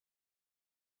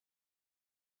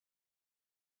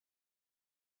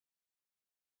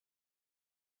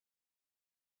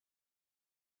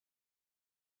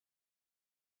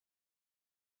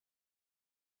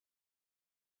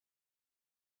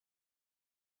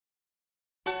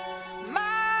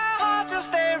a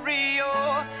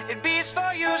stereo, it beats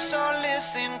for you, so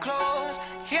listen close.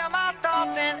 Hear my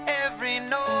thoughts in every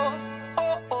note.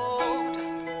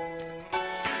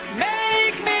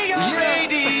 Make me your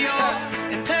radio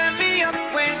and turn me up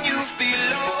when you feel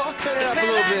low. This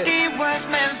melody was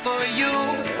meant for you,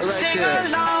 so sing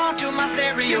along to my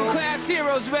stereo. Gym Class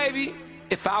Heroes, baby.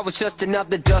 If I was just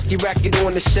another dusty record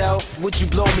on the shelf, would you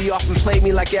blow me off and play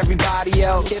me like everybody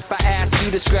else? If I asked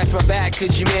you to scratch my back,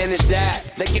 could you manage that?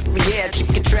 Like if we had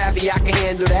chicken travy, I can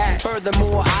handle that.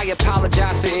 Furthermore, I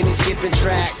apologize for any skipping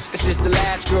tracks. This is the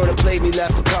last girl that played me,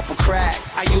 left a couple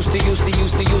cracks. I used to,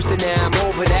 now I'm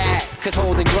over that. Cause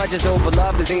holding grudges over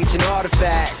love is ancient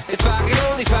artifacts. If I could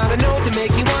only find a note to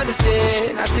make you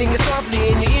understand, I sing it softly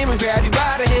in your ear and grab you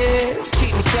by the hands.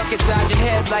 Keep me stuck inside your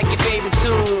head like your favorite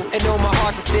tune, and know my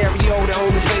heart's a stereo, the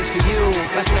only place for you.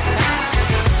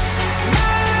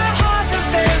 My heart's a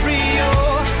stereo,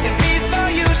 it beats for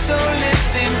you, so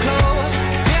listen close.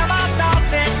 Hear my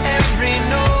thoughts in every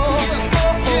note.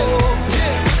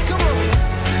 Come on.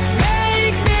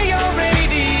 Make me your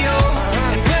radio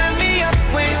and turn me up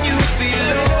when you feel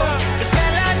low. This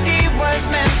melody was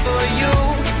meant for you,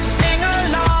 so sing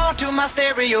along to my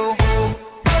stereo.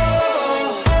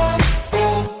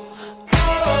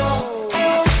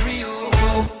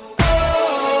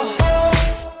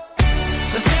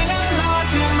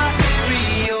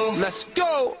 Let's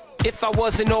go! If I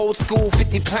was an old school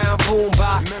 50-pound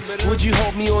boombox, would you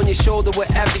hold me on your shoulder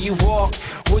wherever you walk?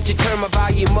 Would you turn my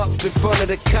volume up in front of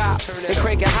the cops and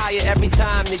crank it higher every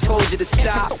time they told you to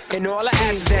stop? And all I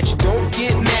ask is that you don't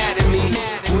get mad at me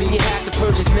when you have to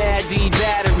purchase Mad D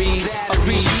batteries.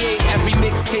 Appreciate every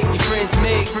mixtape your friends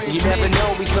make. You never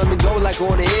know, we come and go like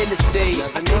on the interstate.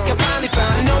 I think I finally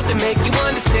found a note to make you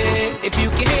understand. If you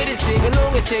can hit it, sing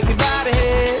along and take me by the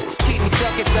hands. Keep me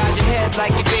stuck inside your head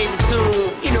like your favorite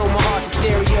tune. You know my heart's a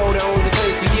stereo, the only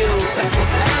place for you.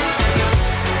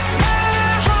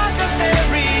 My heart's a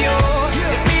stereo,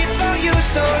 it beats for you,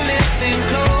 so listen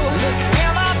close.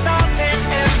 Hear my thoughts in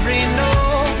every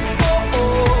note.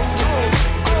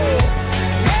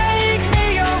 Make me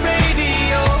your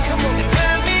radio and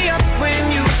turn me up when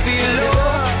you feel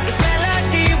low. This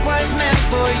melody was meant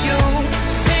for you,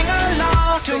 so sing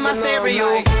along to my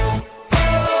stereo.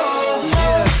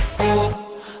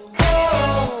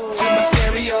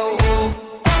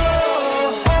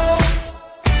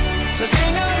 So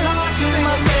sing along to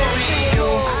my stereo.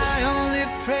 I only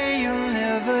pray you'll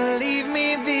never leave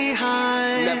me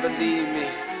behind. Never leave me.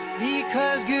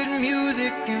 Because good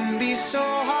music can be so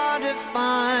hard to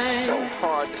find. So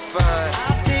hard to find.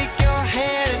 I'll take